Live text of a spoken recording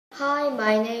Hi,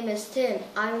 my name is Tim.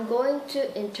 I'm going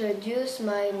to introduce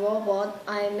my robot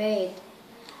I made.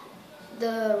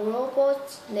 The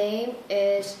robot's name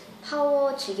is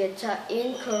파워지게차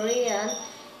in Korean,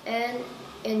 and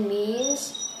it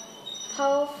means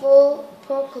powerful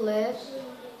forklift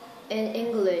in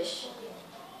English.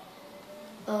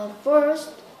 First,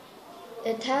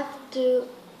 it has to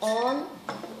on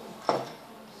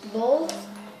both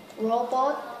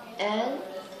robot and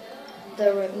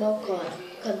the remote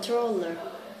controller.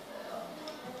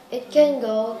 It can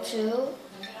go to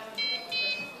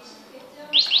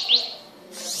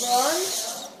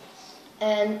front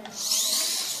and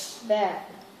back,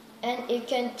 and it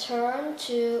can turn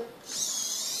to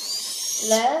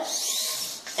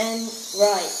left and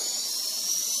right.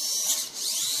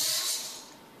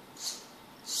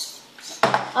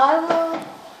 I will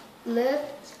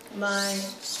lift my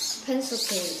pencil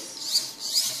case.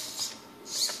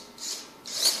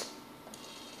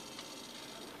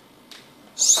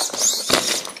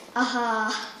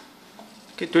 Aha!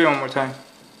 Okay, do it one more time.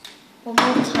 One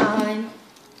more time.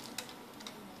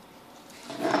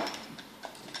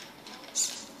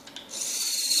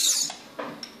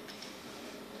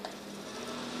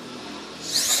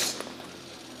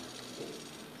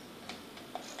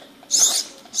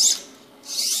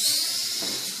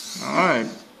 Alright.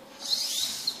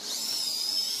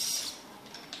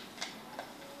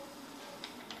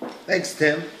 Thanks,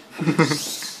 Tim.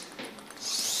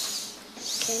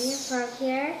 Can you park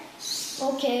here?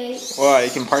 Okay. Wow, you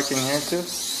can park in here too?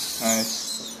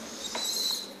 Nice.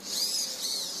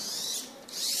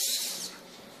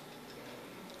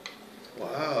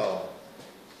 Wow.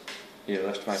 You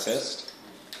lift my fist?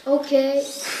 Okay.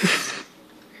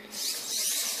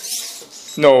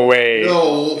 No way.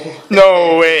 No.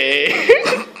 No way.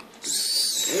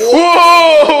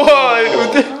 Whoa!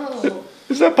 Oh.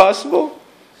 Is that possible?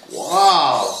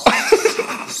 Wow.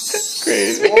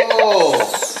 Crazy. Whoa.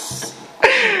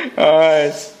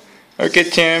 Alright. Okay,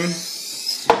 Tim.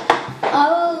 I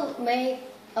will make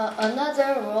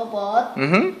another robot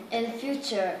in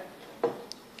future.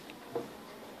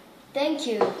 Thank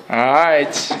you.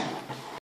 Alright.